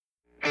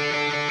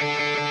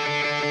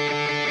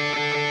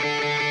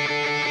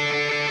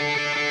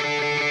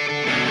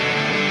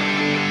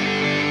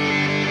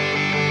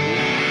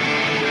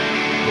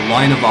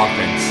Line of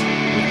Offense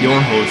with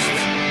your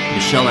hosts,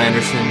 Michelle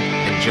Anderson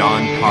and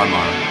John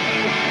Parmar.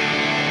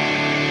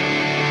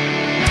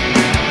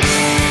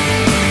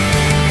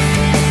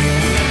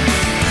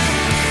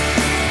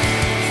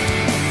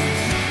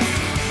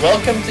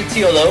 Welcome to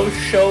TLO,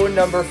 show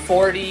number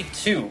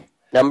 42.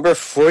 Number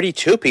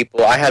 42,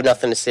 people. I have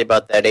nothing to say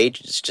about that age.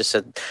 It's just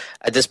at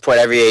this point,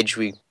 every age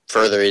we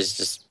further is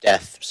just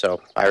death.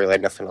 So I really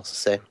have nothing else to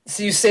say.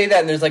 So you say that,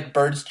 and there's like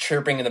birds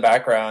chirping in the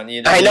background.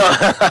 You know, I know.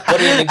 What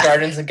are you in the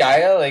Gardens of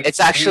Gaia? Like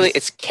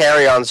it's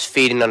carrion-ons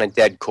feeding on a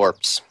dead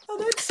corpse. Oh,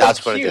 that's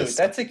cute. What it is.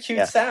 That's a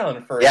cute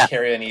sound for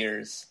carrion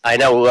eaters. I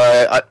know.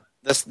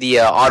 The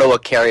Ottawa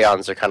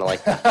carrions are kind of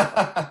like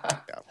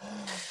that.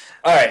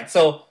 All right,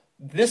 so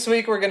this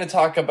week we're going to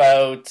talk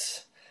about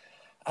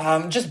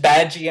just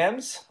bad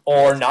GMs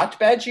or not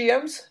bad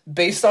GMs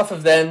based off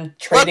of them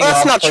trading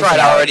off. Let's not try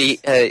to already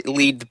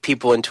lead the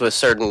people into a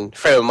certain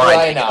frame of mind.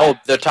 Why not? Oh,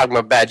 they're talking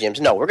about bad GMs.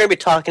 No, we're going to be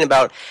talking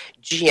about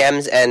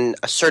GMs and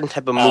a certain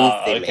type of move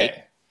they make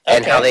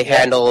and how they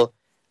handle.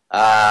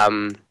 I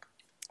don't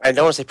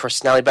want to say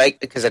personality,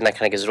 because then that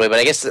kind of gives it away. But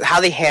I guess how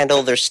they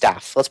handle their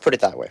staff. Let's put it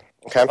that way.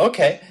 Okay.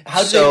 Okay.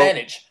 How do they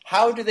manage?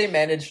 How do they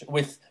manage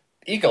with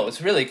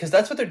egos, really, because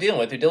that's what they're dealing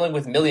with. They're dealing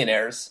with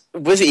millionaires.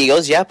 With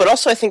egos, yeah, but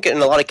also I think in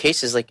a lot of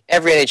cases, like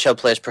every NHL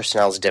player's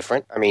personality is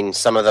different. I mean,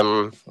 some of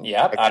them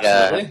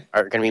are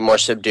going to be more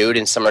subdued,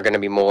 and some are going to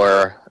be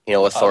more,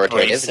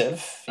 authoritative.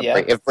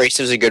 Abrasive,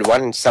 Abrasive is a good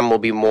one, and some will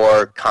be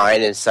more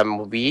kind, and some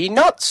will be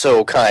not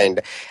so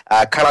kind.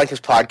 Kind of like this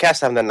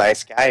podcast, I'm the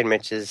nice guy, and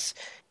Mitch is...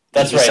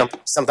 That's right.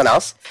 Something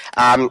else.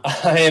 I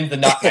am the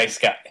not nice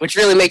guy. Which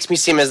really makes me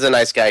seem as the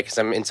nice guy, because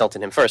I'm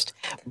insulting him first.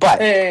 But,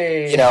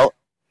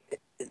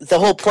 the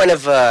whole point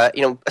of,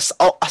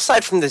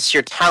 aside from the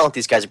sheer talent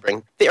these guys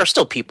bring, they are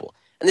still people.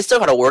 And they still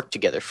got to work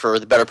together for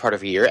the better part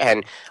of a year.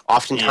 And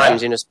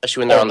oftentimes,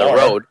 especially when they're on the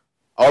road,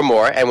 or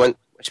more, and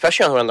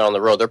especially when they're on the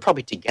road, they're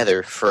probably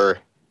together for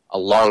a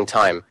long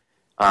time.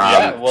 They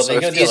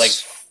go do, like,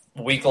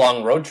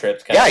 week-long road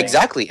trips. Yeah,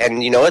 exactly.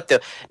 And you know what?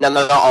 Now,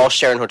 they're not all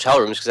sharing hotel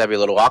rooms, because that'd be a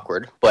little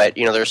awkward. But,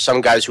 there's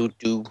some guys who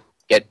do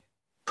get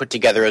put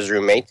together as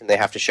roommates, and they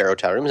have to share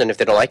hotel rooms, and if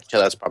they don't like each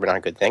other, that's probably not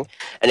a good thing.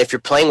 And if you're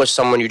playing with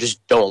someone you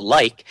just don't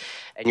like,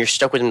 and you're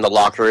stuck with them in the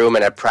locker room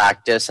and at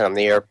practice and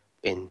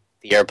in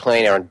the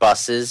airplane or on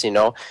buses,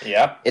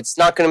 it's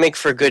not going to make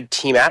for a good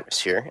team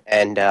atmosphere.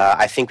 And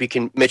I think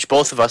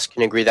both of us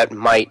can agree that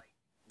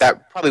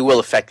probably will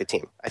affect the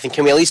team.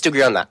 Can we at least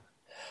agree on that?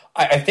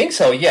 I think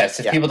so, yes,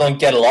 if people don't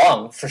get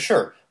along, for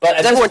sure. But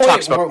at this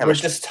point, we're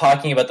just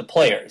talking about the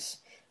players.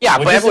 Yeah,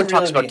 but everyone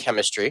talks about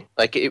chemistry.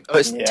 Like,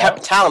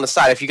 talent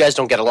aside, if you guys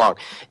don't get along,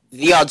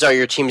 the odds are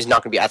your team is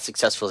not going to be as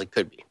successful as it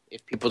could be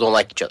if people don't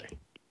like each other.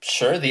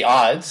 Sure, the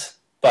odds,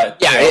 but...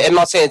 Yeah, I'm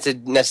not saying it's a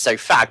necessary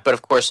fact, but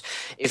of course,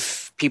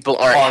 if people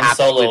aren't happy Han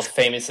Solo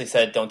famously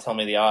said, "Don't tell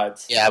me the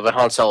odds." Yeah, but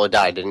Han Solo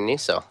died, didn't he?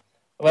 So,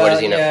 what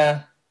does he know?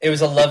 Yeah, it was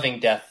a loving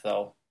death,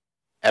 though.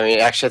 I mean,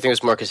 actually, I think it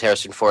was more because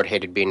Harrison Ford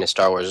hated being a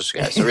Star Wars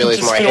guy. So really,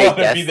 it's more I hate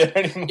death. Be there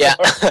anymore. Yeah,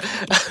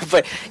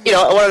 but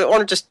I want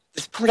to just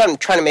the point I'm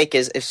trying to make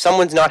is if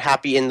someone's not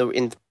happy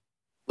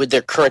with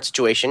their current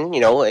situation,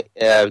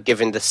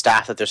 given the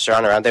staff that they're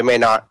surrounded around, they may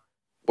not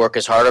work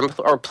as hard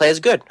or play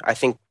as good. I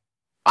think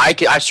I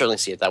certainly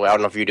see it that way. I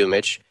don't know if you do,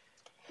 Mitch.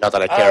 Not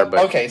that I care, but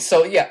okay.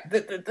 So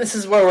this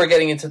is where we're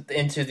getting into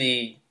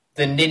the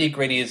nitty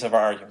gritties of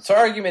our argument. So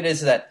our argument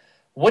is that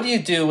what do you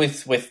do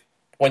with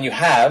when you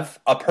have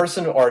a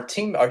person or a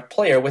team or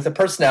player with a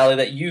personality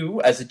that you,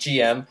 as a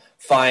GM,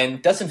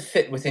 find doesn't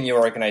fit within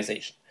your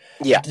organization?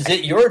 Yeah. Is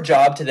it your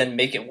job to then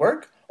make it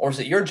work, or is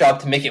it your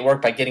job to make it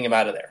work by getting him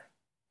out of there?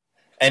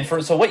 And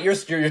so what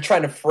you're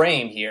trying to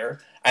frame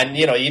here, and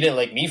you didn't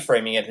like me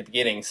framing it at the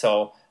beginning,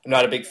 so I'm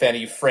not a big fan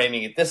of you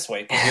framing it this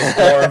way, because you're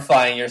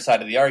glorifying your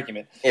side of the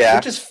argument. Yeah.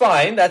 Which is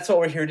fine, that's what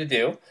we're here to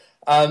do.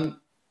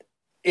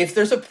 If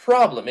there's a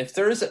problem, if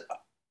there's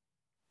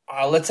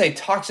let's say,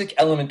 toxic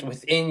element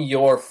within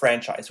your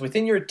franchise,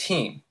 within your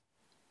team,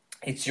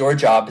 it's your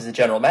job as a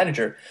general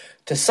manager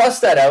to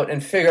suss that out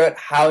and figure out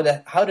how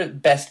to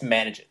best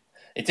manage it.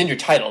 It's in your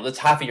title. That's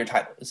half of your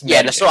title.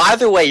 So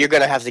either way, you're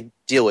going to have to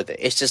deal with it.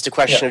 It's just a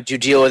question of do you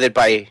deal with it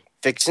by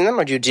fixing them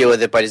or do you deal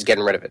with it by just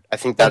getting rid of it? I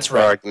think that's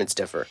where arguments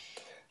differ.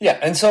 Yeah,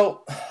 and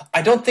so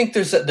I don't think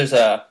there's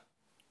a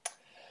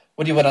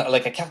what do you want,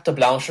 like a carte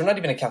blanche, or not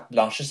even a carte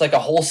blanche, just like a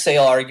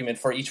wholesale argument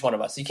for each one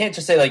of us. You can't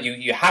just say like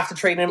you have to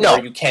trade him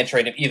or you can't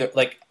trade him either,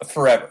 like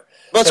forever.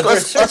 Let's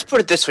put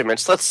it this way,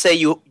 Mitch. Let's say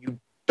you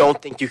don't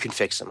think you can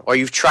fix him, or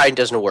you've tried and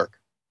it doesn't work.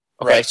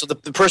 Okay, right. So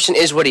the person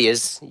is what he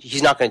is.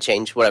 He's not going to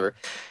change, whatever.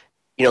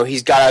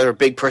 He's got either a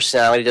big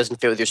personality, doesn't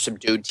fit with your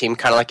subdued team,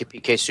 kind of like a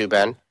PK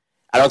Subban.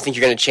 I don't think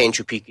you're going to change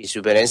who PK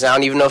Subban is. I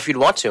don't even know if you'd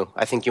want to.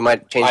 I think you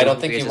might change him. I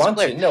don't think you want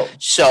to, no.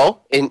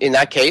 So, in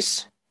that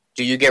case,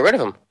 do you get rid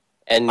of him?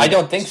 And I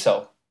don't think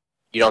so.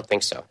 You don't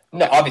think so?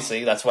 No,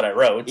 obviously, that's what I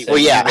wrote. So well,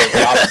 yeah. You wrote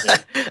the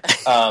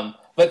opposite.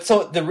 But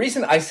so the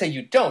reason I say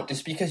you don't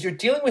is because you're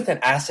dealing with an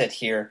asset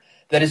here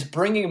that is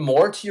bringing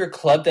more to your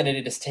club than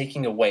it is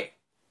taking away.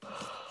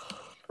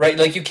 right?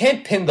 Like, you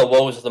can't pin the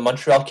woes of the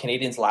Montreal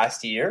Canadiens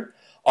last year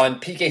on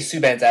PK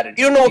Subban's attitude.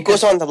 You don't know what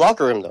goes on in the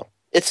locker room, though.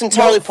 It's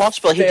entirely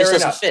possible he just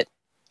doesn't fit.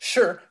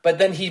 Sure, but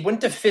then he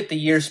wouldn't have fit the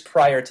years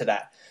prior to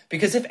that.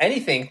 Because if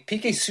anything,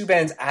 PK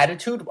Subban's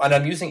attitude, and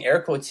I'm using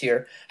air quotes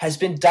here, has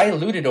been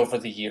diluted over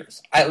the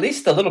years, at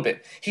least a little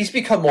bit. He's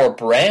become more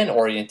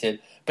brand-oriented,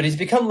 but he's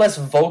become less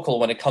vocal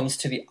when it comes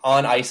to the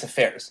on-ice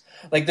affairs.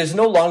 Like, there's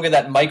no longer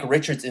that Mike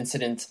Richards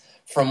incident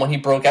from when he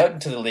broke out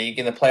into the league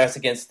in the playoffs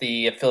against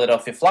the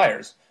Philadelphia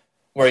Flyers,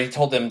 where he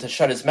told them to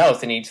shut his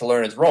mouth and he needed to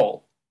learn his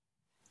role.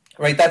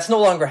 Right, that's no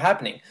longer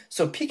happening.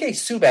 So PK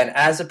Subban,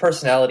 as a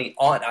personality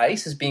on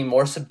ice, is being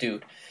more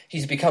subdued.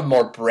 He's become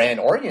more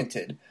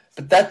brand-oriented,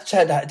 but that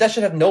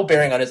should have no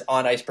bearing on his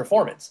on-ice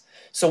performance.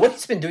 So what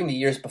he's been doing the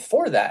years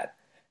before that,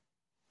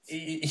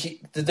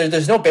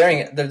 there's no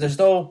bearing. There's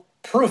no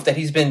proof that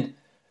he's been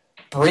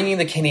bringing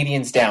the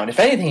Canadiens down. If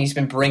anything, he's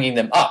been bringing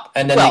them up.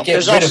 And then they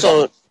get rid of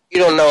him. You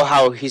don't know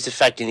how he's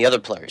affecting the other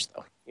players,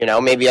 though. You know,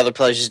 maybe other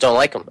players just don't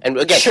like him. And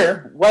again,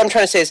 sure. What I'm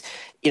trying to say is,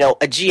 you know,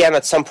 a GM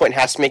at some point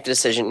has to make the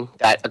decision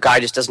that a guy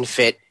just doesn't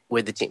fit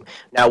with the team.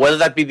 Now, whether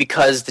that be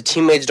because the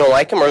teammates don't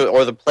like him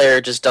or the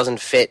player just doesn't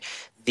fit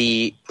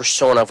the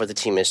persona of what the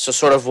team is. So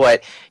sort of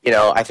what, you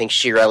know, I think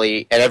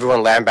Chiarelli and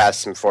everyone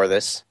lambasts him for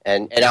this.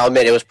 And I'll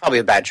admit it was probably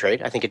a bad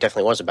trade. I think it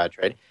definitely was a bad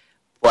trade.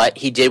 But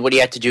he did what he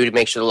had to do to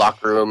make sure the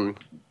locker room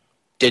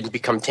didn't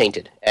become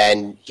tainted.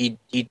 And he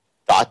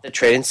thought that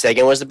trading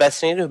Seguin was the best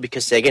thing to do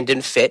because Seguin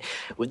didn't fit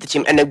with the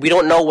team. And we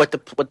don't know what the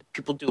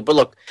people do. But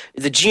look,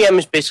 the GM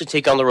is basically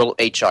taking on the role of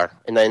HR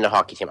in the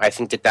hockey team. I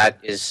think that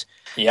is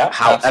that's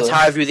how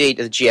I view the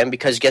GM,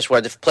 because guess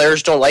what? If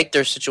players don't like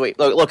their situation,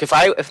 look, if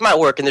I'm at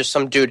work and there's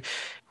some dude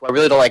who I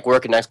really don't like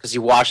working next because he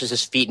washes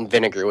his feet in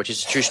vinegar, which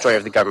is a true story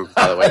of the government,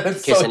 by the way. In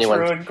case anyone,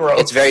 true and gross.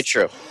 It's very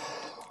true.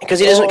 Because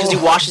he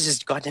washes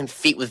his goddamn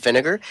feet with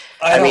vinegar.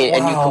 And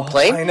you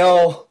complain. I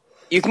know.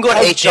 You can go to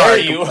HR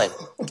and complain.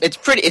 It's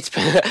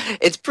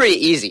pretty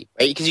easy,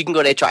 right? Because you can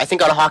go to HR. I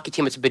think on a hockey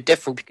team it's a bit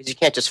different because you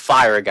can't just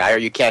fire a guy, or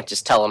you can't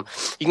just tell him.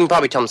 You can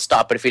probably tell him to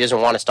stop, but if he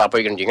doesn't want to stop, what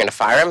are you going to do? You're going to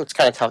fire him? It's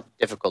kind of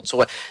difficult.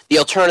 So the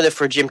alternative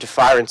for a GM to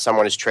firing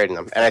someone is trading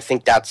them. And I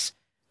think that's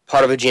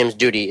part of a GM's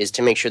duty, is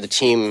to make sure the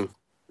team,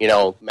 you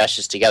know,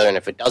 meshes together. And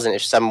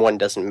if someone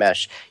doesn't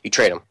mesh, you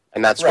trade them.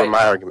 And that's where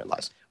my argument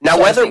lies. Now,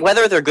 so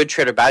whether they're good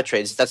trade or bad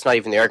trades, that's not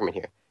even the argument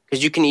here.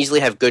 Because you can easily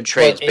have good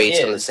trades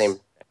based on the same.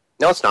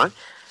 No, it's not.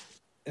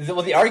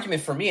 Well, the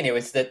argument for me, anyway,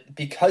 is that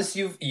because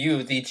the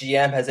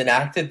GM, has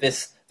enacted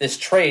this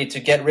trade to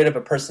get rid of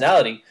a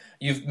personality,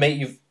 you've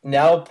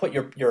now put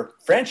your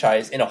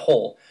franchise in a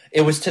hole.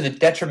 It was to the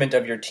detriment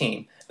of your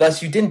team.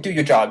 Thus, you didn't do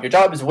your job. Your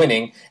job is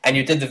winning, and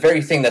you did the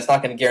very thing that's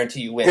not going to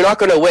guarantee you win. You're not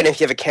going to win if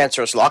you have a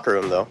cancerous locker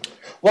room, though.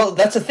 Well,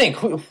 that's the thing.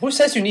 Who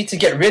says you need to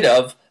get rid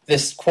of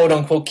this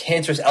quote-unquote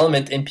cancerous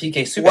element in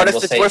PK Subban,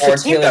 or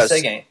Tyler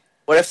Seguin?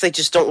 What if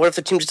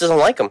the team just doesn't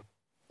like him?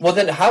 Well,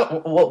 then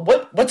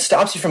what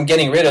stops you from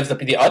getting rid of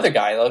the other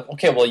guy? Like,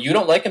 okay, well, you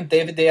don't like him,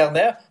 David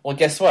Desharnais? Well,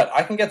 guess what?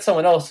 I can get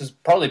someone else who's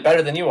probably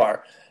better than you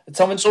are. You're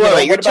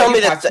telling me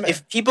that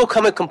if people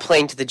come and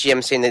complain to the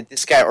GM saying that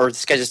this guy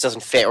just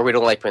doesn't fit, or we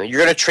don't like him, you're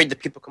going to trade the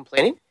people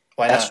complaining?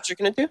 Why not? That's what you're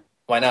going to do?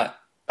 Why not?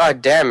 Oh,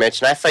 damn,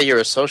 Mitch, and I thought you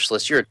were a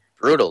socialist. You're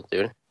brutal,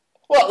 dude.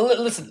 Well,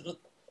 listen,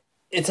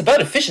 it's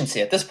about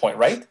efficiency at this point,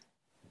 right?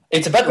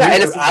 It's about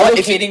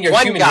allocating your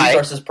human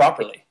resources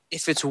properly.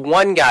 If it's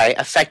one guy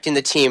affecting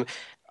the team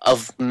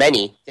of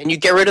many, then you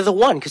get rid of the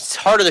one, because it's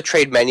harder to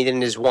trade many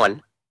than it is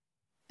one.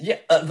 Yeah,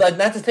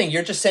 that's the thing.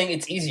 You're just saying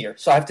it's easier,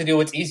 so I have to do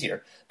what's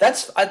easier.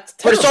 That's terrible.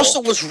 But it's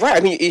also what's right. I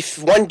mean, if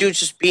one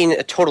dude's just being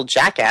a total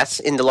jackass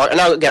in the long...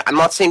 Now, again, I'm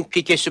not saying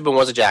PK Subban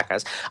was a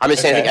jackass. I'm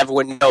just saying I think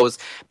everyone knows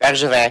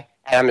Bergevin,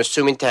 and I'm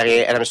assuming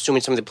Terrier, and I'm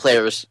assuming some of the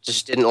players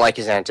just didn't like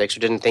his antics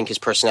or didn't think his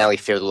personality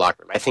fit the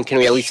locker room. I think, can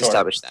we at least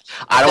establish that?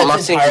 I'm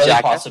not saying he's a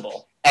jackass.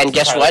 Possible. And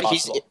guess what?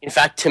 He's, in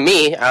fact, to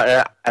me,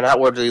 an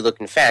outwardly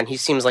looking fan, he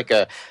seems like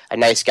a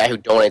nice guy who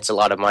donates a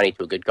lot of money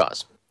to a good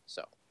cause.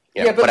 So,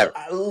 but whatever.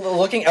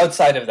 Looking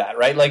outside of that,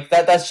 right? Like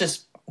that's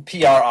just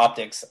PR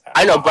optics.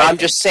 I know, but I'm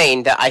just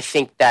saying that I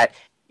think that,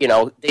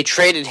 they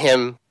traded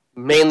him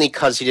mainly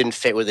because he didn't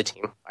fit with the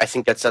team. I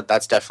think that's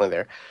definitely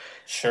there.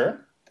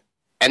 Sure.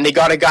 And they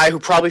got a guy who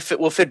probably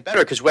will fit better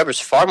because Weber's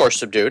far more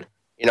subdued.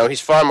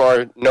 He's far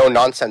more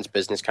no-nonsense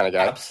business kind of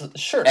guy. Absolutely.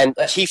 Sure. And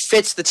he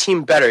fits the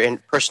team better in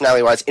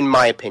personality-wise, in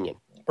my opinion.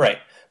 Right.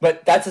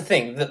 But that's the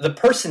thing. The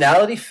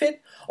personality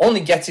fit only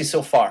gets you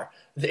so far.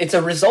 It's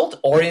a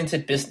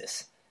result-oriented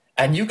business.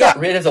 And you got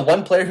rid of the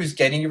one player who's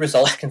getting you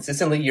results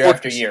consistently year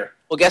after year.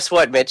 Well, guess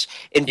what, Mitch?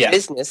 In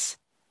business,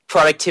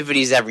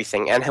 productivity is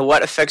everything. And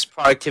what affects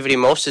productivity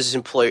most is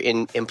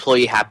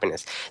employee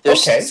happiness.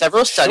 There's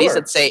several studies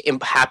that say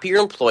happier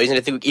employees, and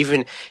I think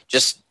even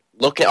just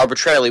looking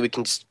arbitrarily, we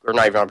can, or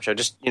not even arbitrarily,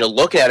 just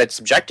looking at it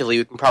subjectively,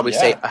 we can probably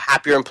say a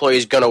happier employee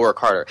is going to work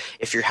harder.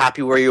 If you're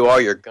happy where you are,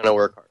 you're going to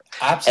work harder.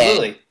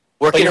 Absolutely.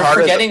 Working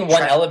harder, forgetting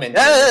one element.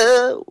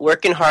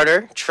 Working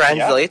harder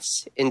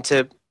translates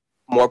into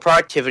more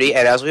productivity,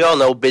 and as we all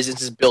know,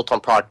 business is built on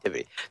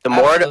productivity. The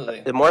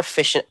more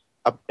efficient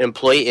an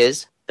employee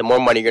is, the more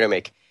money you're going to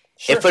make.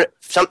 Sure.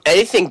 If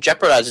anything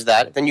jeopardizes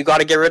that, then you got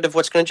to get rid of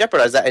what's going to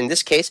jeopardize that. In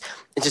this case,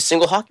 it's a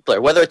single hockey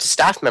player, whether it's a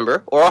staff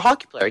member or a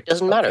hockey player. It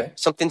doesn't matter. Okay.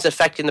 Something's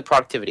affecting the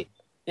productivity.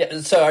 Yeah.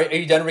 So are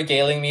you done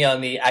regaling me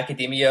on the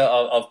academia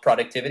of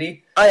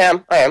productivity? I am.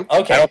 Okay.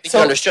 I don't think you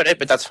understood it,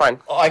 but that's fine.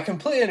 I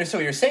completely understood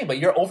what you're saying, but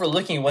you're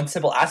overlooking one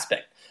simple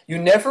aspect. You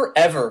never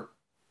ever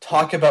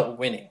talk about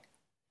winning.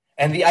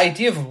 And the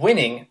idea of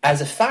winning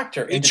as a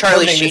factor in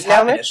Charlie determining this Sheen now,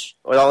 happiness. Mitch,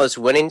 with all this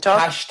winning talk.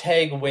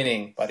 Hashtag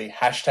winning, buddy.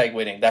 Hashtag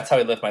winning. That's how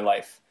I live my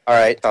life. All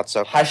right, thought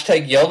so.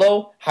 Hashtag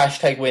YOLO.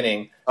 Hashtag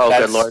winning. Oh,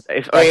 that's, good lord!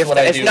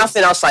 If do.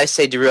 Nothing else I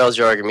say derails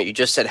your argument, you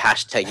just said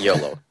hashtag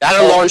YOLO.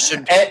 That alone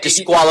should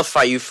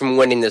disqualify you from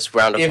winning this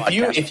round of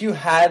podcasting. If you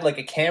had like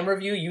a camera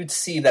view, you'd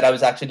see that I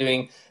was actually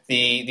doing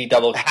the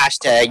double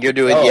hashtag. You're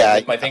doing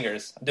with my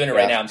fingers. I'm doing it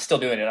right now. I'm still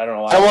doing it. I don't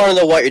know why. I want to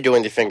know what you're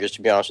doing with your fingers.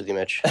 To be honest with you,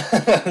 Mitch.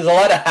 There's a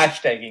lot of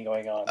hashtagging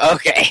going on.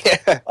 Okay.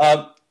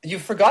 You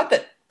forgot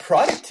that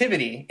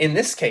productivity in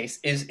this case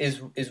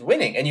is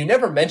winning, and you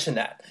never mention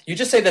that. You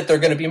just say that they're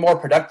going to be more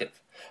productive.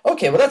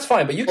 Okay, well that's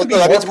fine, but you could be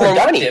more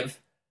productive.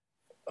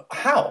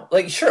 How?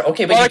 Like, sure,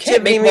 okay, but you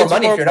can't make more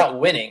money if you're not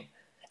winning.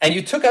 And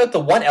you took out the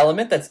one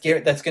element that's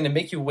going to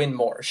make you win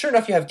more. Sure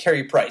enough, you have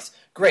Carey Price.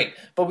 Great.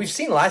 But we've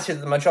seen last year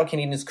that the Montreal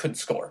Canadiens couldn't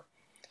score.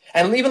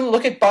 And even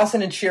look at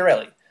Boston and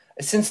Chiarelli.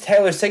 Since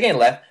Tyler Seguin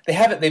left,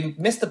 they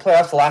missed the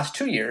playoffs the last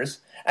 2 years,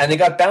 and they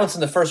got bounced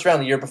in the first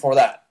round the year before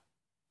that.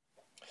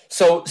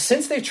 So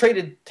since they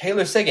traded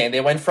Tyler Seguin,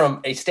 they went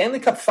from a Stanley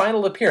Cup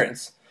final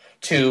appearance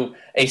to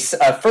a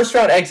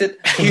first-round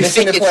exit to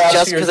missing the playoffs 2 years in a row.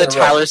 Just because of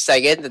Tyler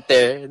Seguin that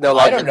they're no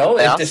longer I don't know.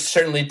 It just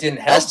certainly didn't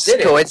help,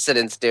 That's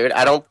coincidence, dude.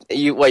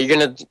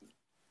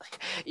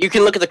 You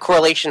can look at the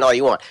correlation all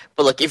you want.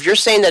 But look, if you're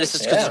saying that it's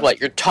just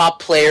because your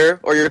top player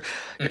or your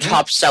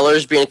top seller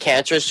is being a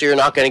cancer, so you're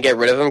not going to get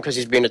rid of him because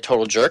he's being a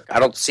total jerk, I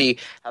don't see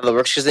how that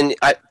works. Because then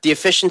the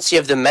efficiency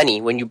of the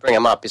many, when you bring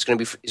him up, is going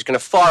to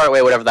far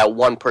outweigh whatever that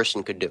one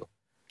person could do.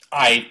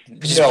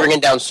 He's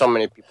bringing down so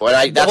many people,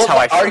 and that's how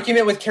I feel.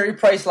 Argument with Carey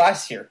Price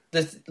last year.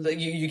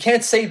 You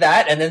can't say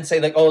that and then say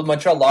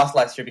Montreal lost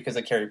last year because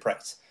of Carey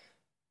Price,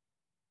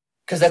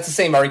 because that's the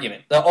same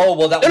argument.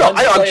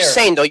 I'm just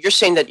saying though. You're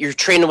saying that you're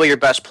trading away your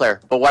best player,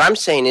 but what I'm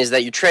saying is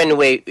that you're trading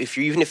away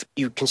even if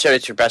you consider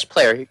it your best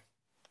player,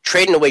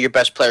 trading away your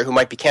best player who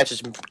might be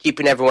cancerous and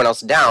keeping everyone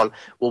else down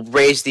will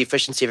raise the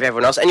efficiency of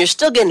everyone else, and you're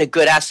still getting a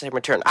good asset in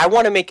return. I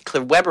want to make it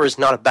clear: Weber is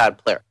not a bad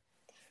player.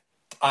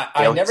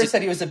 I never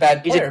said he was a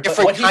bad player. He's a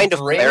different kind of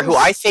player who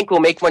I think will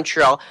make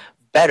Montreal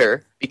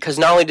better because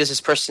not only does his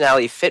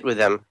personality fit with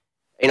them,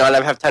 and I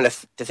don't have time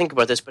to think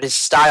about this, but his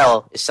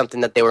style is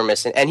something that they were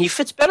missing, and he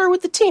fits better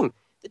with the team.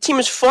 The team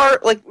is far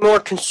more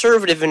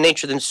conservative in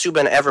nature than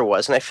Subban ever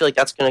was, and I feel like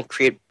that's going to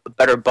create a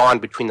better bond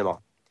between them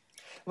all.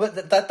 Well,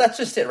 that's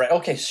just it, right?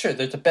 Okay, sure.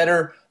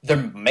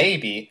 There may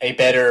be a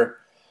better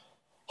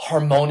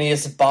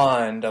harmonious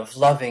bond of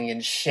loving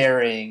and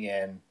sharing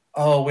and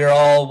we're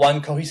all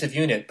one cohesive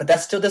unit, but that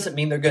still doesn't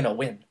mean they're going to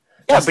win.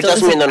 Yeah, but it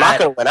doesn't mean they're not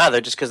going to win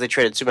either just because they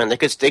traded Subban.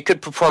 They could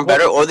perform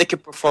better or they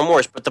could perform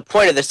worse. But the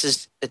point of this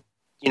is,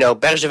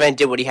 Bergevin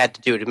did what he had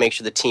to do to make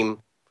sure the team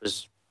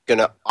was going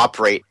to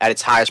operate at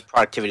its highest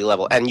productivity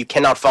level, and you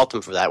cannot fault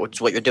him for that, which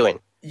is what you're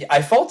doing. Yeah,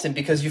 I fault him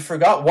because you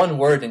forgot one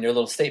word in your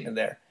little statement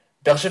there.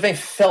 Bergevin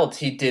felt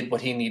he did what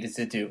he needed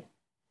to do.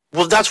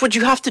 Well, that's what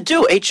you have to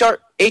do. HR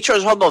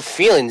is all about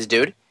feelings,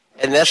 dude.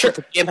 And that's what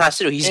the GM has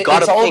to do.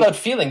 It's all about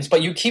feelings,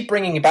 but you keep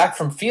bringing it back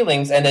from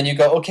feelings, and then you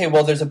go, okay,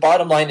 well, there's a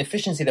bottom line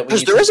efficiency that we need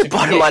to Because there is a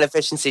bottom line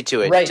efficiency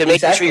to it. Right, to make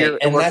exactly. Sure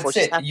and that's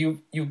it.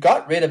 You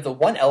got rid of the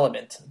one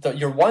element,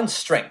 your one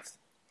strength.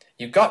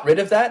 You got rid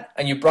of that,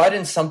 and you brought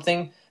in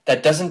something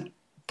that doesn't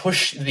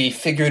push the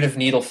figurative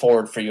needle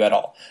forward for you at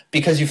all,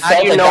 because you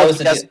felt that was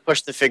doesn't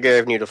push the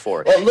figurative needle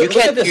forward. Well, look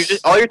at this.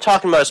 All you're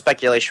talking about is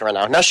speculation right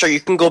now. Now, sure, you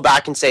can go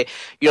back and say,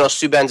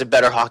 Subban's a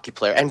better hockey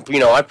player, and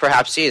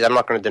perhaps he is. I'm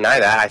not going to deny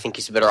that. I think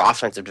he's a better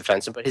offensive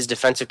defenseman, but his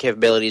defensive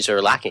capabilities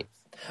are lacking.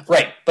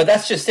 Right, but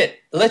that's just it.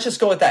 Let's just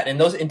go with that.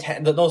 And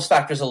those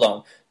factors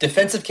alone,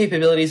 defensive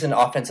capabilities and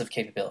offensive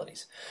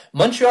capabilities.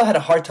 Montreal had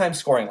a hard time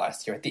scoring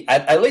last year,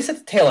 at least at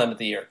the tail end of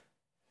the year.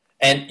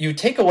 And you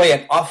take away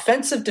an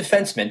offensive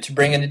defenseman to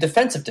bring in a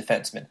defensive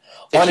defenseman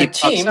on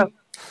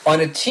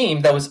a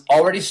team that was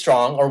already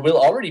strong or will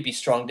already be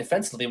strong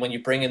defensively when you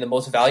bring in the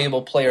most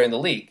valuable player in the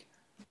league.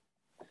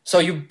 So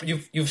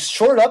you've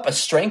shored up a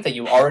strength that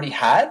you already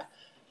had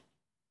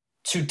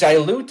to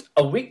dilute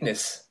a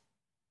weakness.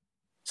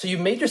 So you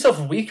made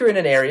yourself weaker in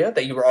an area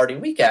that you were already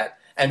weak at.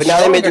 But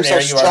now they made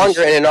themselves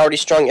stronger in an already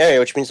strong area,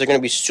 which means they're going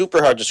to be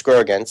super hard to score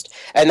against.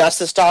 And that's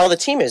the style of the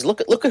team is.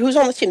 Look at who's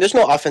on the team. There's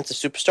no offensive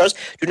superstars.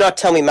 Do not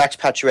tell me Max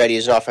Pacioretty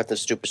is an offensive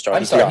superstar.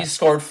 I'm sorry, he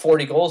scored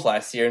 40 goals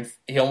last year, and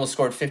he almost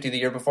scored 50 the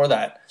year before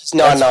that. He's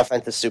not an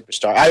offensive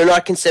superstar. I do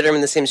not consider him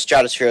in the same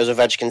stratosphere as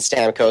Ovechkin,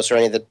 Stamkos,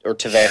 or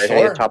Tavares,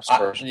 any of the top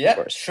scorers.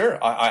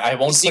 Sure. I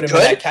won't put him in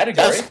that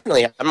category.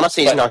 Definitely. I'm not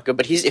saying he's not good,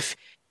 but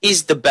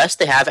he's the best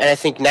they have, and I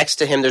think next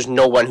to him there's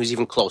no one who's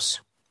even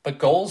close. But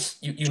goals,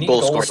 you need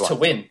Goals goals scored to well.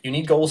 win. You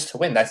need goals to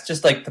win. That's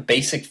just like the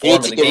basic You form need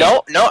of to, the game.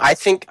 no, I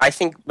think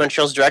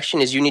Montreal's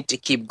direction is you need to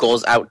keep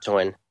goals out to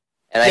win.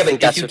 And I Yeah,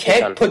 think but if that's you what they've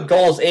done. can't put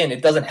goals in,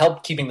 it doesn't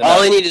help keeping them All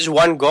out. they need is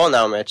one goal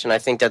now, Mitch, and I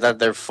think that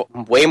they're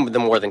way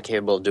more than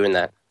capable of doing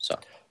that. So,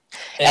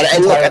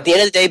 and look, at the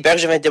end of the day,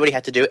 Bergevin did what he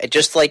had to do,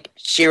 just like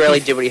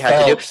Chiarelli did what he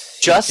had to do.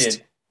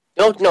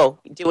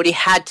 He did what he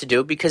had to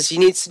do because he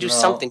needs to do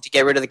something to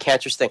get rid of the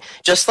cancerous thing.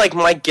 Just like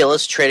Mike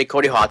Gillis traded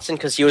Cody Hodgson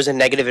because he was a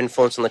negative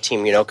influence on the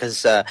team,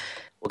 because, well,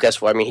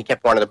 guess what? I mean, he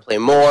kept wanting to play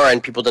more,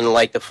 and people didn't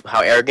like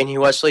how arrogant he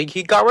was, so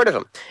he got rid of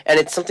him. And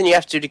it's something you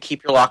have to do to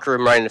keep your locker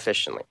room running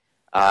efficiently.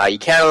 You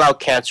can't allow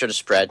cancer to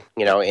spread,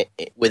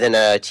 within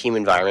a team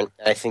environment.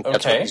 And I think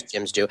that's what these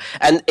gyms do.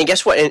 And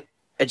guess what?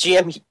 A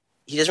GM,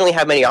 he doesn't really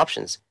have many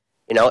options.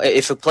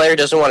 If a player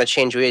doesn't want to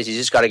change who he is, you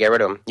just got to get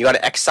rid of him. You got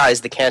to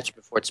excise the cancer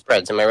before it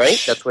spreads. Am I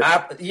right? That's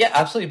what. Yeah,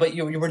 absolutely. But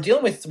you were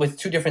dealing with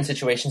two different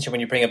situations here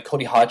when you bring up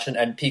Cody Hodgson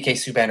and PK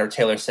Subban or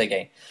Tyler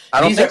Seguin.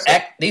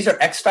 These are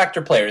X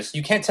factor players.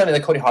 You can't tell me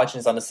that Cody Hodgson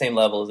is on the same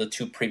level as the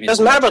two previous. It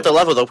doesn't matter about the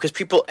level though, because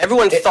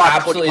everyone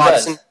thought Cody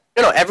Hodgson.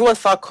 Everyone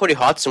thought Cody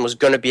Hodgson was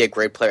going to be a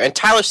great player, and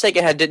Tyler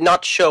Seguin did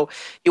not show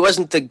he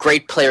wasn't the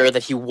great player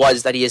that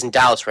he is in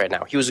Dallas right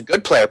now. He was a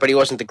good player, but he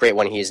wasn't the great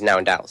one he is now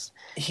in Dallas.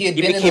 He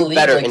been in the league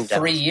like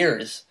 3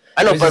 years.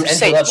 I know, but I'm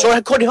saying, so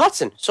had Cody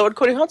Hodgson.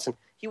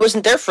 He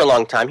wasn't there for a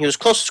long time. He was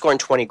close to scoring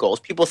 20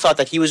 goals. People thought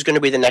that he was going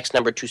to be the next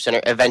number 2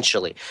 center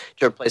eventually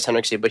to replace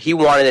Henrik Sedin, but he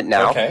wanted it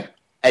now. Okay.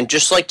 And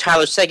just like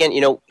Tyler Seguin,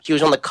 he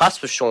was on the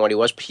cusp of showing what he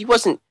was, but he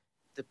wasn't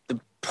the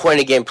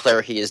point-of-game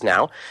player he is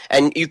now.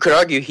 And you could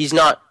argue he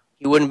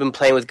wouldn't have been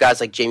playing with guys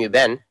like Jamie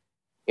Benn,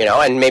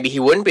 and maybe he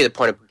wouldn't be the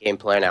point-of-game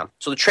player now.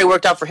 So the trade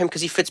worked out for him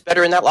because he fits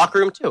better in that locker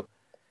room too.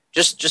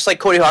 Just like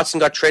Cody Hodgson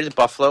got traded to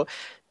Buffalo,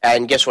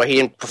 and guess what? He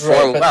didn't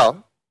perform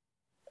well.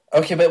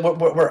 Okay, but what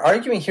we're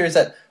arguing here is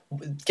that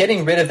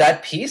getting rid of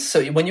that piece,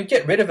 so when you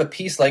get rid of a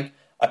piece like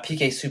a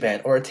PK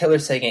Subban or a Taylor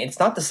Seguin, it's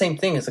not the same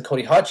thing as a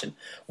Cody Hodgson.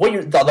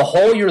 The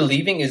hole you're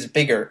leaving is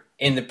bigger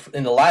in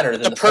the latter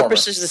than the former. The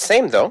purpose is the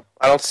same, though.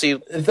 I don't see...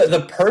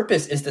 The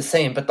purpose is the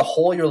same, but the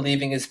hole you're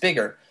leaving is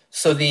bigger.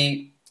 So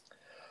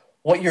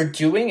what you're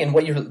doing and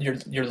what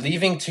you're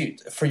leaving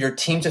for your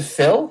team to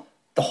fill,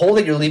 the hole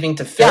that you're leaving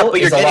to fill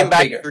is a lot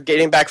bigger. You're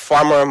getting back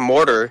far more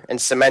mortar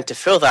and cement to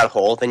fill that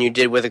hole than you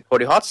did with a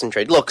Cody Hodgson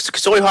trade. Look,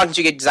 Cody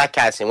Hodgson, you get Zach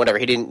Kassian, whatever.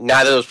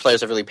 Neither of those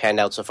players have really panned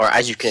out so far,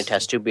 as you can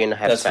attest to, being a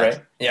head of That's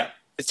right, yeah.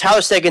 With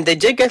Tyler Seguin, they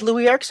did get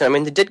Louis Eriksson. I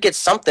mean, they did get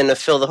something to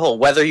fill the hole.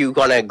 Whether you're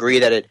going to agree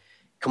that it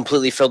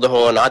completely filled the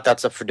hole or not,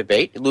 that's up for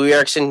debate. Louis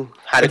Eriksson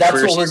had a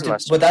career season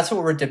last year. But that's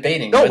what we're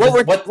debating. No,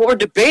 what we're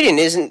debating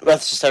isn't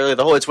necessarily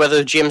the hole. It's whether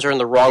the GMs are in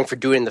the wrong for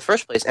doing it in the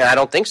first place, and I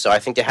don't think so. I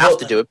think they have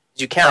to do it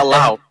because you can't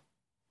allow...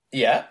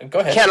 Yeah, go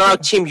ahead. You can't allow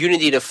team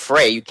unity to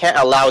fray. You can't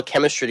allow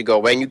chemistry to go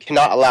away, and you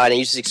cannot allow, and I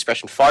use this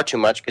expression far too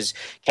much because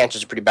cancer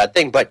is a pretty bad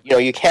thing, but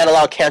you can't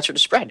allow cancer to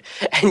spread,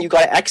 and you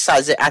got to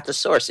excise it at the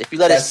source. If you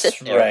let it sit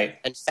there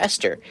and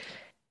fester.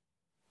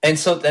 And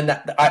so then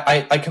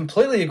I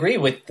completely agree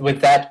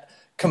with that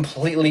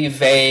completely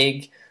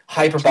vague,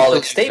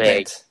 hyperbolic statement.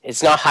 Vague.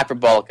 It's not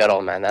hyperbolic at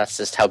all, man. That's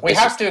just how we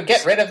have to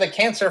get rid of the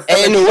cancer from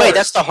and in a way,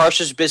 that's the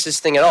harshest business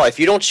thing at all. If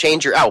you don't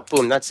change your out,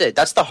 boom, that's it.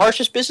 That's the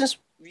harshest business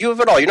view of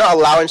it all. You're not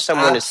allowing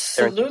someone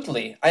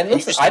Absolutely. I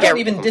don't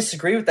even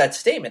disagree with that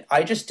statement.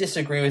 I just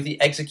disagree with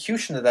the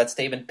execution of that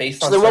statement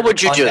based on... So then what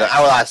would you do then?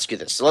 I will ask you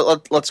this.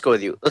 Let's go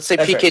with you. Let's say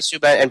PK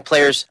Subban and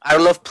players... I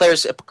don't know if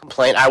players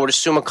complain. I would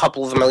assume a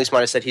couple of them at least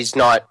might have said he's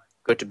not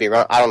good to be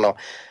around. I don't know.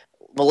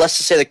 But let's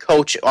just say the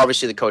coach...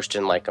 Obviously the coach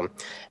didn't like him.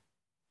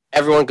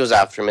 Everyone goes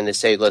after him and they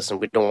say, listen,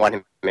 we don't want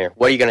him here.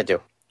 What are you going to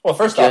do? Well,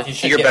 first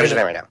off, you're better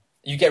than right now.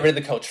 You get rid of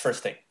the coach,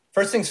 first thing.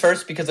 First things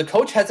first, because the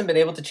coach hasn't been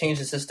able to change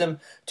the system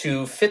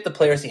to fit the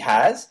players he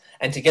has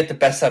and to get the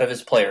best out of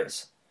his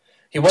players.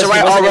 We're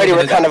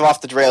kind of off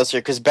the rails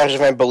here because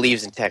Bergevin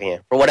believes in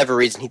Terrien. For whatever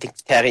reason, he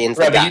thinks Terrien's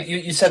the guy. But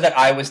you said that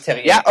I was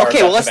Terrien. Yeah,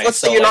 okay, well, let's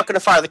say you're not going to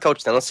fire the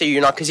coach then. Let's say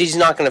you're not, because he's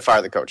not going to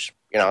fire the coach.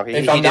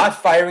 If I'm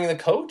not firing the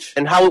coach?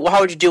 Then how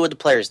would you deal with the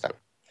players then?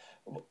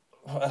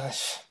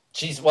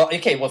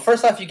 Well,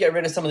 first off, you get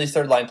rid of some of these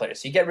third-line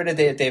players. You get rid of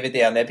David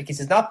Desharnais because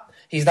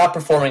he's not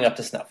performing up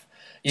to snuff.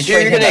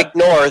 You're going to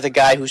ignore the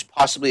guy who's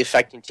possibly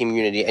affecting team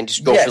unity and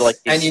just go for like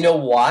this. And you know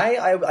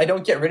why I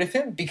don't get rid of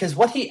him? Because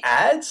what he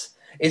adds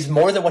is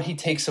more than what he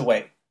takes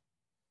away.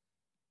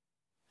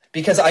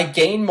 Because I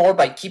gain more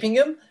by keeping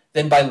him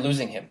than by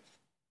losing him.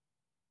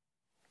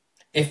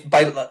 If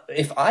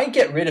I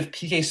get rid of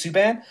PK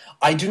Subban,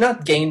 I do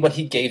not gain what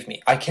he gave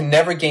me. I can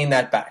never gain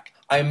that back.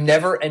 I'm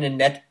never in a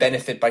net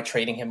benefit by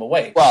trading him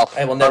away. Well,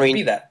 I will never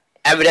be that.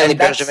 Evidently,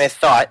 Bergevin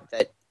thought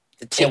that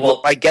the team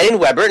by getting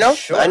Weber. No,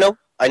 sure.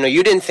 I know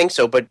you didn't think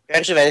so, but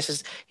Bergevin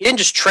says he didn't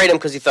just trade him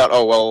because he thought,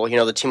 oh,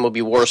 well, the team will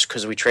be worse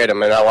because we trade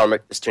him, and I want to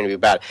make this team to be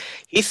bad.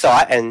 He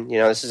thought, and,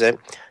 this is it,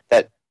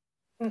 that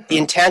the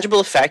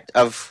intangible effect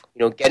of,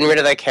 getting rid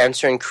of that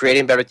cancer and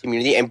creating better team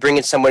unity and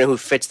bringing someone who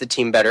fits the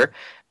team better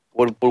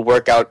would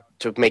work out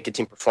to make the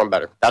team perform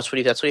better. That's what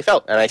he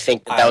felt, and I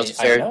think that was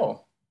fair.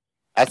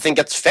 I think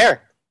that's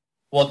fair.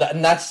 Well,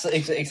 and that's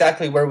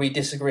exactly where we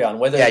disagree on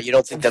whether. Yeah, you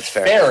don't think that's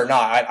fair or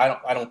not.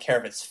 I don't care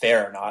if it's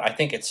fair or not. I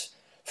think it's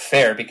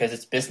fair because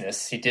it's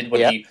business. He did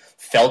what he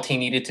felt he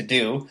needed to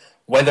do.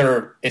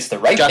 Whether it's the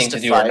right thing to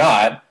do or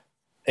not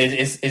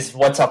is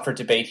what's up for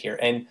debate here.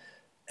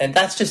 And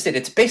that's just it.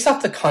 It's based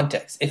off the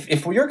context.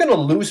 If you're going to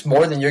lose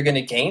more than you're going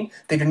to gain,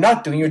 then you're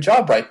not doing your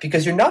job right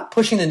because you're not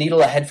pushing the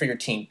needle ahead for your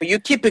team. But you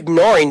keep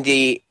ignoring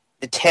the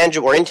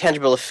tangible or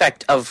intangible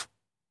effect of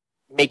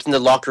making the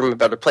locker room a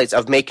better place,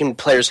 of making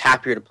players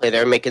happier to play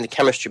there, making the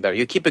chemistry better.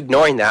 You keep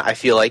ignoring that, I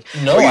feel like.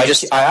 No, I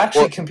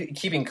actually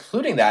keep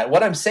including that.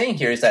 What I'm saying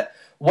here is that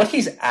what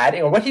he's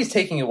adding or what he's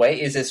taking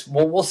away is this,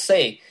 well, we'll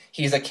say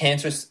he's a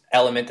cancerous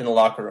element in the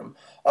locker room.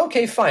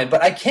 Okay, fine,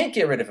 but I can't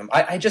get rid of him.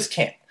 I just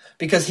can't.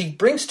 Because he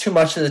brings too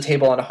much to the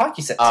table on a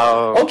hockey sense.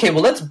 Okay,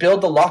 well, let's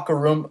build the locker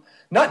room,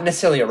 not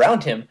necessarily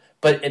around him,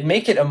 but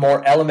make it a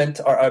more element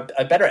or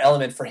a better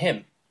element for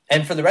him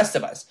and for the rest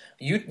of us.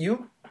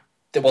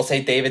 We'll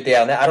say David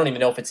Dale. I don't even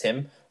know if it's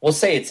him. We'll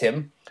say it's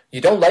him. You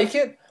don't like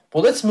it?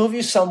 Well, let's move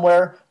you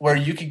somewhere where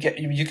you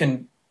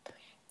can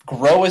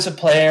grow as a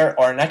player,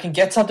 and I can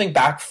get something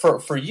back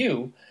for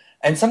you,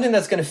 and something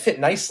that's going to fit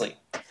nicely.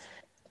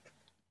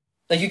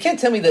 Like you can't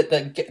tell me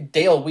that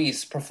Dale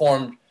Weiss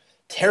performed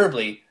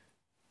terribly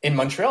in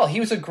Montreal. He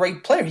was a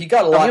great player. He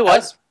got a lot. He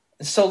was.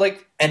 So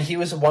and he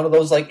was one of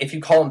those if you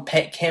call him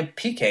Camp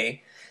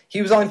PK,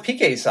 he was on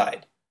PK's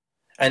side,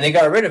 and they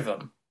got rid of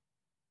him.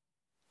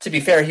 To be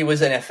fair, he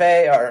was an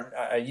FA or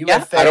a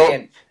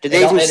UFA. Did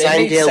they even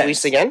sign Dale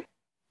Weiss again?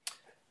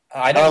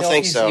 I don't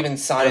think he's even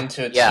signed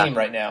to a team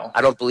right now.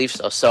 I don't believe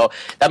so. So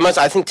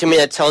I think to me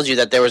that tells you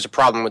that there was a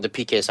problem with the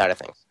PK side of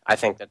things. I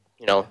think that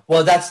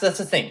Well, that's the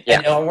thing.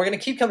 Yeah. And we're going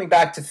to keep coming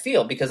back to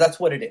feel because that's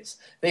what it is.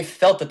 They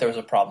felt that there was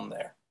a problem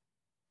there.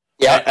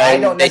 Yeah, I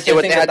don't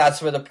necessarily think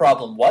that's where the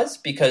problem was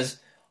because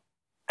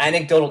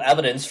anecdotal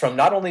evidence from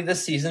not only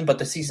this season but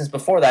the seasons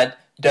before that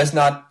does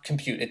not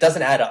compute. It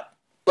doesn't add up.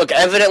 Look,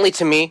 evidently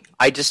to me,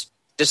 this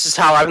is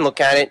how I'm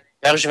looking at it.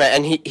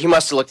 And he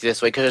must have looked at it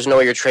this way because there's no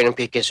way you're trading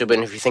PK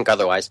Subban if you think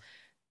otherwise.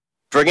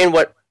 So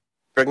PK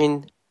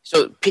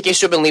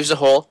Subban leaves the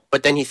hole,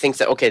 but then he thinks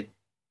that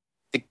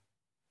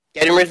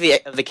getting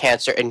rid of the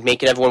cancer and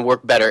making everyone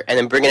work better, and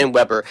then bringing in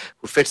Weber,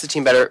 who fits the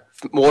team better,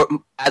 more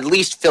at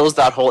least fills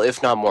that hole,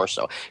 if not more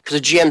so.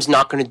 Because the GM's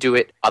not going to do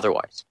it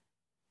otherwise.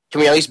 Can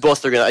we at least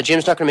both agree that the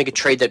GM's not going to make a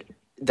trade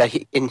that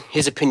he, in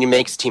his opinion,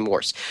 makes the team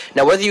worse?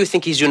 Now, whether you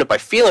think he's doing it by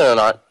feeling or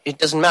not, it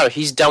doesn't matter.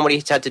 He's done what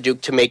he's had to do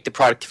to make the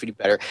productivity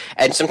better,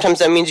 and sometimes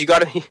that means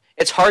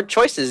it's hard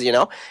choices.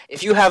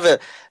 If you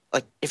have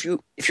if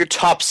your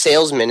top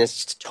salesman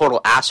is a total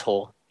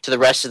asshole to the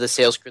rest of the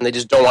sales crew and they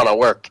just don't want to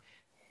work.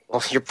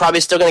 Well, you're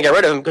probably still going to get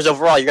rid of him because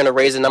overall you're going to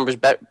raise the numbers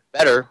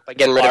better by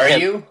getting rid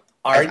of him.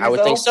 I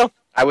would think so.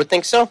 I would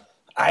think so.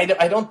 I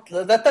don't.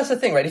 That's the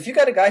thing, right? If you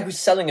got a guy who's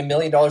selling $1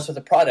 million worth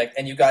of product,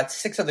 and you got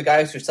 6 other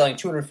guys who are selling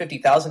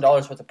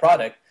 $250,000 worth of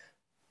product,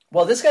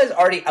 well, this guy's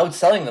already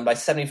outselling them by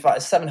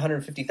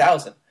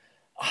 $750,000.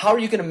 How are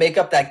you going to make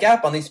up that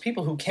gap on these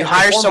people who can't? You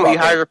hire somebody, you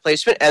hire a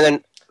replacement, and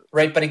then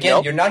right. But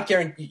again, you're not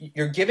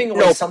you're giving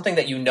away something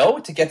that you know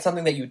to get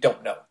something that you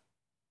don't know.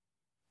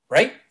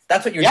 Right.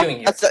 That's what you're doing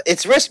here.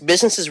 It's risk.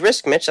 Business is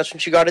risk, Mitch. That's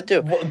what you got to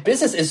do. Well,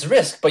 business is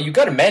risk, but you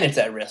got to manage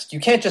that risk. You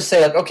can't just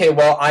say okay,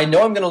 well, I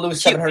know I'm going to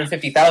lose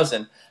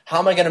 $750,000. How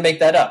am I going to make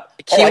that up?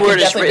 The key word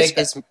is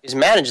risk. Is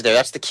manage there.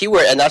 That's the key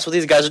word, and that's what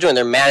these guys are doing.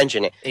 They're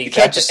managing it. Exactly. You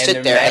can't just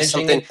sit there as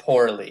something it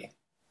poorly.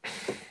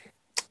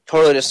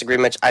 Totally disagree,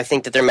 Mitch. I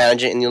think that they're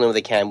managing it in the only way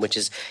they can, which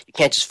is you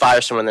can't just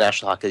fire someone in the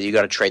National Hockey League. You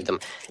got to trade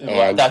them.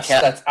 Well, that's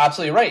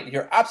absolutely right.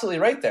 You're absolutely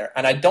right there,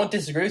 and I don't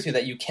disagree with you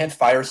that you can't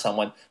fire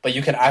someone, but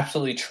you can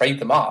absolutely trade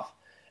them off.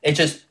 It's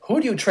just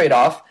who do you trade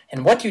off,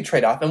 and what do you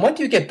trade off, and what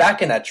do you get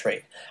back in that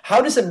trade?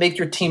 How does it make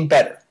your team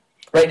better?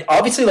 Right?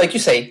 Obviously, like you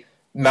say,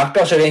 Marc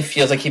Bergevin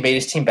feels like he made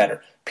his team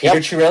better. Peter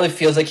Chiarelli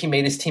feels like he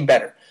made his team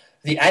better.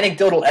 The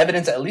anecdotal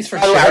evidence, at least for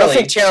Chiarelli... I don't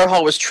think Taylor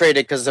Hall was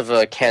traded because of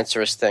a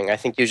cancerous thing. I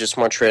think he was just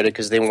more traded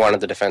because they wanted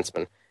the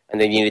defenseman, and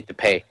they needed to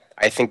pay.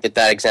 I think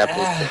that example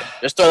is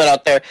just throwing it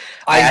out there.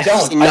 I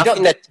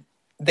don't.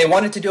 They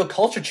wanted to do a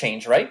culture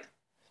change, right?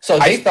 So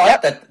they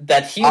thought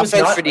that he was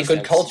not a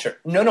good culture.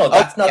 No,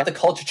 that's not the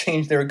culture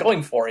change they were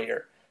going for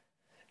here.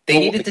 They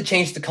needed to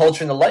change the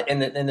culture in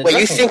the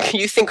Wait,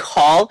 you think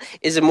Hall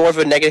is more of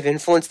a negative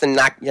influence than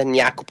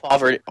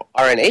Yakupov or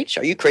RNH?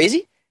 Are you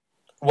crazy?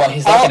 Well,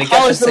 he's not going to get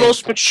Hall is the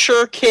most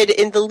mature kid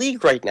in the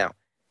league right now.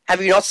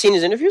 Have you not seen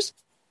his interviews?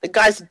 The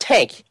guy's a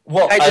tank.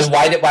 Well,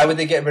 why would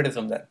they get rid of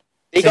him then?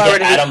 They got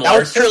rid of him. That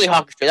was purely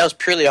hockey trade. That was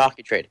purely a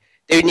hockey trade.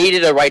 They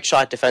needed a right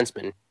shot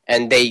defenseman,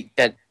 and the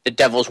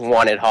Devils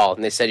wanted Hall,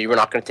 and they said, "We're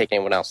not going to take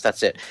anyone else."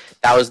 That's it.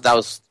 That was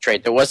the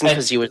trade. There wasn't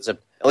because he was at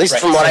least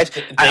from what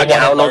I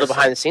don't know the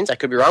behind the scenes. I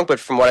could be wrong, but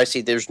from what I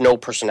see, there's no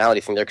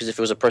personality thing there. Because if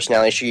it was a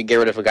personality issue, you get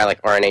rid of a guy like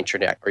RNH or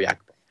Yakupov.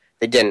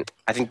 They didn't.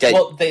 I think they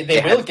will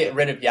get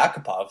rid of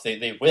Yakupov.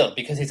 They will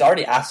because he's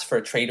already asked for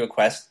a trade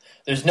request.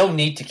 There's no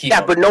need to keep him.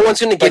 Yeah, but no one's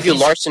going to give you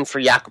Larson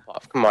for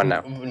Yakupov. Come on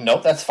now.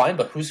 No, that's fine.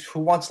 But who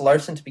wants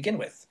Larson to begin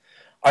with?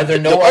 Are there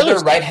no other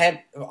right hand?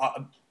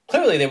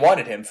 Clearly, they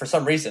wanted him for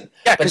some reason.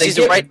 Yeah,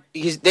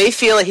 because they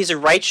feel like he's a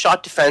right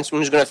shot defenseman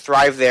who's going to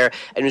thrive there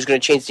and who's going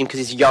to change the team because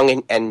he's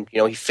young and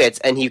he fits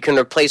and he can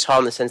replace Hall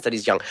in the sense that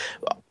he's young.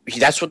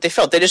 That's what they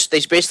felt. They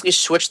basically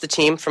switched the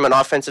team from an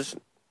offensive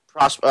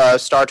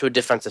star to a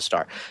defensive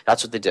star.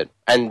 That's what they did,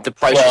 and the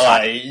price was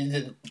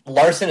high.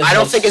 Larson is I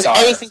don't think it's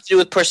anything to do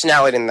with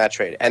personality in that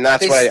trade, and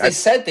that's why they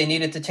said they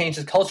needed to change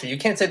his culture. You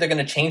can't say they're going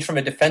to change from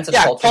a defensive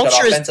culture to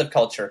an offensive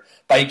culture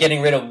by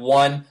getting rid of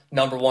one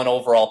number 1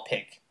 overall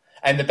pick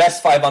and the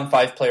best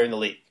 5-on-5 player in the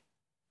league.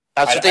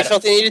 That's what they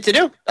felt they needed to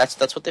do. That's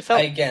what they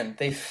felt. Again,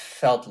 they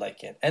felt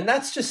like it, and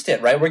that's just it,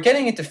 right? We're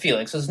getting into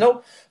feelings. There's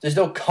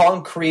no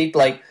concrete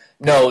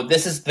no,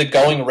 this is the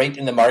going rate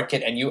in the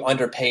market, and you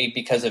underpaid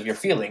because of your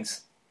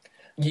feelings.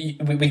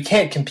 We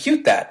can't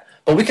compute that,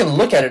 but we can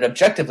look at it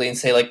objectively and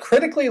say,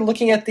 critically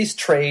looking at these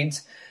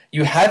trades,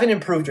 you haven't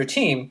improved your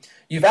team.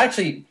 You've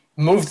actually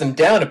moved them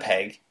down a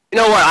peg. You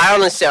know what? I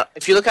honestly,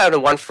 if you look at it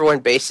on a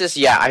 1-for-1 basis,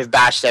 yeah, I've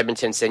bashed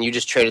Edmonton saying you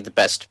just traded the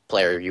best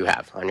player you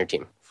have on your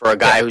team for a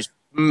guy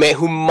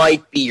who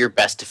might be your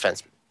best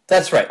defenseman.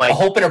 That's right. A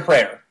hope and a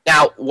prayer.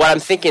 Now, what I'm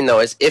thinking though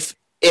is if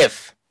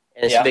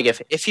and it's a big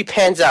if he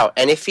pans out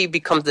and if he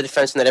becomes the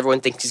defenseman that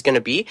everyone thinks he's going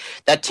to be,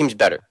 that team's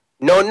better.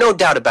 No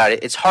doubt about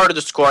it. It's harder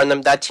to score on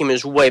them. That team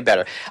is way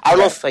better. I don't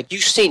know if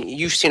you've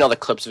seen all the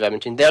clips of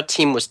Edmonton. Their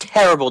team was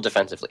terrible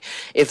defensively.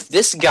 If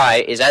this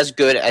guy is as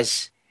good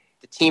as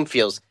the team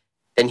feels,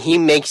 then he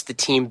makes the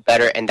team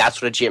better, and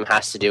that's what a GM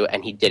has to do,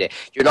 and he did it.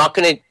 You're not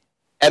going to.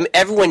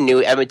 Everyone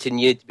knew Edmonton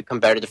needed to become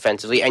better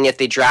defensively, and yet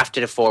they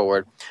drafted a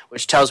forward,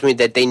 which tells me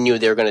that they knew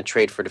they were going to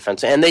trade for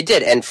defense, and they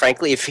did. And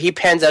frankly, if he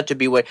pans out to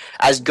be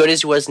as good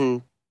as he was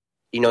in,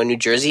 New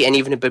Jersey, and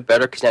even a bit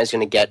better, because now he's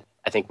going to get,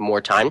 I think, more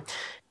time.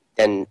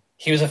 Then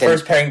he was a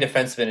first pairing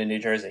defenseman in New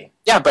Jersey.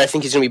 Yeah, but I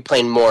think he's going to be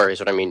playing more.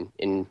 Is what I mean.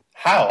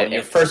 How?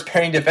 You're first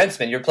pairing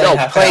defenseman. You're playing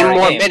playing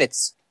more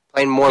minutes.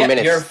 Playing more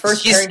minutes. You're a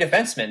first pairing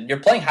defenseman. You're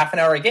playing half an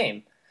hour a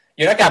game.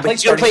 You're not going to play 35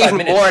 minutes. He's going to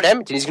play even more at minutes.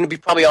 Edmonton. He's going to be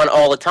probably on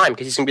all the time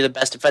because he's going to be the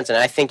best defenseman. And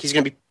I think he's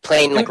going to be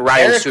playing like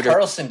Ryan Suter. Eric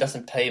Carlson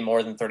doesn't play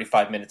more than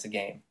 35 minutes a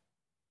game.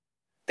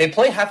 They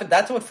play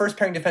that's what first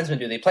pairing defensemen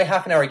do. They play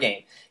half an hour a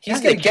game. He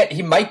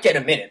might get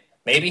a minute,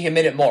 maybe a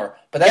minute more,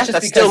 but that's just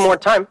because still more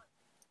time.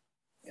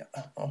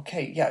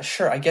 Okay, yeah,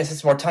 sure. I guess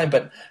it's more time,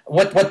 but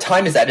what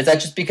time is that? Is that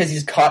just because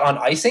he's caught on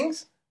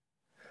icings?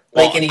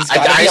 And he's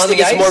got to be on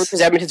the ice? It's more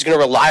because Edmonton's going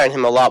to rely on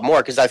him a lot more.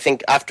 Because I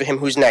think after him,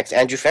 who's next?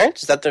 Andrew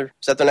Ference? Is that their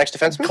next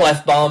defenseman?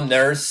 Clefbaum,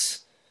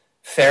 Nurse,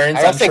 Ference.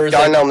 I don't think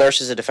Darnell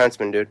Nurse is a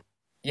defenseman, dude.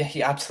 Yeah,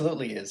 he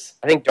absolutely is.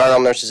 I think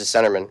Darnell Nurse is a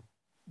centerman.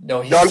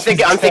 No, I'm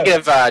thinking of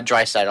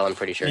Draisaitl. I'm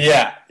pretty sure.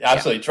 Yeah,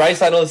 absolutely. Yeah.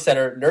 Draisaitl is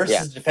center. Nurse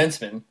is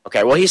defenseman.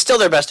 Okay, well, he's still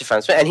their best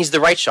defenseman, and he's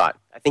the right shot.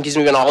 I think he's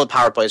going to be on all the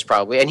power plays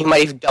probably, and he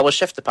might even double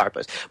shift the power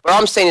plays. But all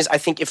I'm saying is, I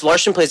think if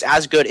Larson plays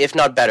as good, if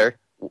not better,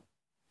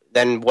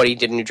 than what he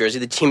did in New Jersey,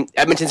 the team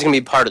Edmonton's going to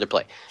be part of the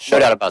play. Sure.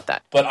 No doubt about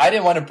that. But I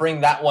didn't want to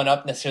bring that one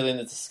up necessarily in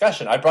the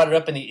discussion. I brought it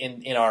up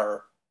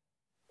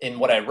in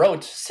what I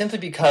wrote simply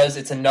because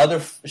it's another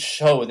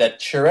show that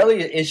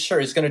Chiarelli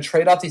is going to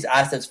trade off these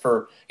assets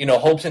for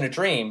hopes and a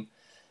dream.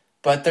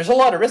 But there's a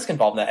lot of risk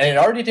involved in that, and it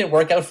already didn't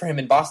work out for him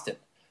in Boston.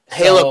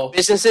 Hey, look,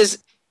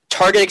 businesses.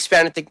 Target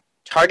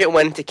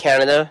went into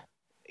Canada.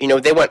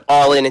 They went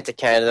all into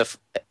Canada,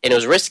 and it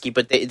was risky,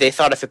 but they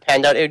thought if it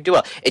panned out, it would do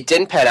well. It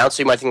didn't pan out,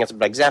 so you might think that's a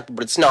bad example,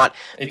 but it's not.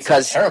 It's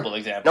a terrible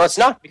example. No, it's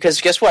not,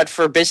 because guess what?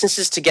 For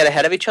businesses to get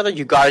ahead of each other,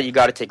 you got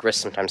to take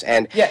risks sometimes.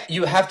 And yeah,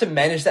 you have to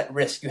manage that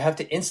risk. You have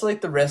to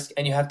insulate the risk,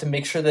 and you have to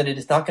make sure that it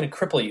is not going to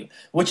cripple you,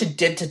 which it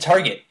did to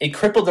Target. It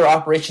crippled their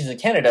operations in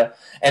Canada,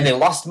 and they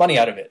lost money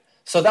out of it.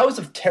 So that was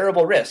a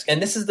terrible risk,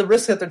 and this is the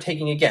risk that they're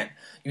taking again.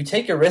 You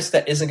take a risk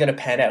that isn't going to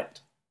pan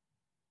out.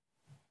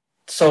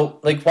 So,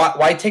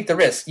 why take the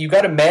risk? You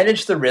got to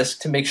manage the risk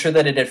to make sure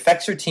that it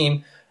affects your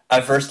team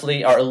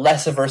adversely or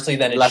less adversely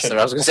than it should.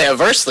 I was going to say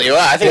adversely.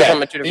 Well, I think I'm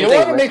two different things. You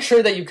want to make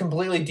sure that you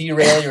completely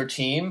derail your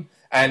team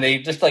and they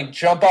just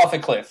jump off a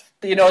cliff.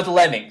 The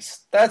lemmings.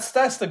 That's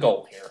the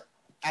goal here.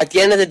 At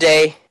the end of the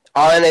day,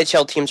 all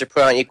NHL teams are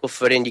put on equal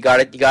footing. You got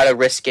to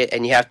risk it,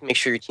 and you have to make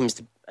sure your team's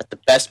at the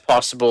best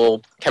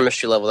possible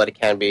chemistry level that it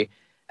can be,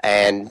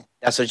 and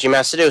that's what GM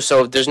has to do.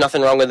 So there's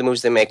nothing wrong with the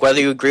moves they make,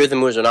 whether you agree with the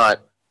moves or not.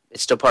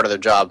 It's still part of their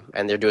job,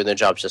 and they're doing their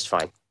jobs just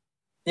fine.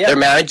 Yeah.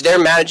 They're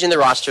managing the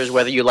rosters,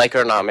 whether you like it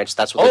or not, Mitch.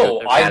 That's what they're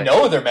doing. I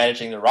know they're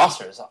managing the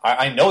rosters.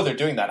 I know they're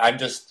doing that. I'm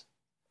just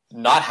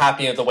not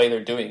happy with the way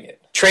they're doing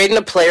it. Trading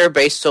a player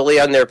based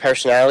solely on their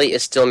personality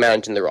is still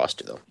managing the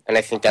roster, though, and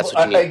I think that's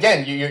what you need.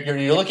 Again,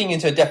 you're looking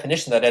into a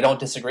definition that I don't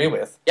disagree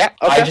with. Yeah,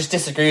 okay. I just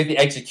disagree with the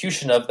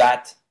execution of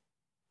that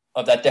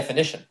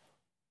definition.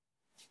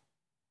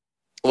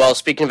 Well,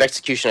 speaking of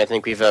execution, I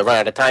think we've run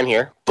out of time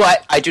here.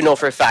 But I do know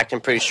for a fact, I'm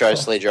pretty sure I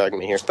slayed your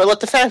argument here. But let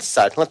the fans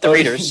decide. Let the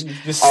readers.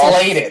 You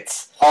slayed it.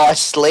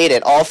 Slayed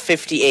it. All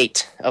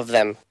 58 of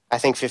them. I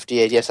think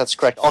 58. Yes, that's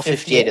correct. All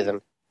 58 of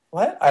them.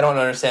 What? I don't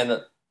understand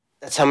that.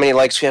 That's how many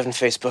likes we have on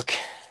Facebook.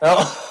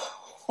 Oh.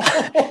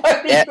 What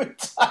are you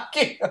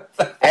talking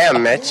about?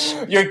 Damn, Mitch.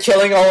 You're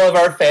killing all of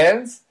our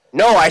fans?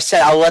 No, I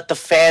said I'll let the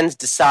fans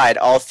decide,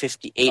 all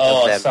 58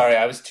 of them. Oh, sorry.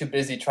 I was too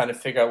busy trying to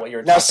figure out what you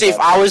were Now, talking see, if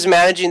about. I was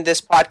managing this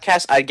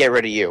podcast, I'd get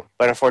rid of you.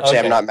 But unfortunately,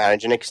 Okay. I'm not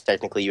managing it because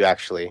technically you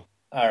actually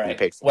All you right.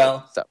 paid for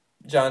Well, it. So.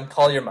 John,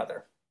 call your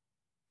mother.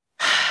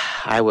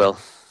 I will.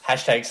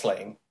 Hashtag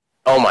slaying.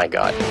 Oh my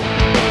god. You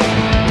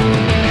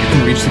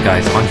can reach the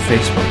guys on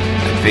Facebook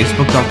at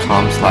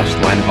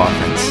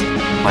facebook.com/lineofoffense,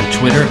 on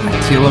Twitter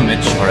at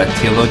TiloMitch or at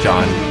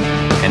TiloJohn,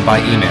 and by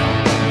email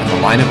at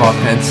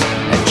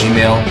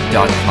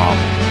thelineofoffense@gmail.com.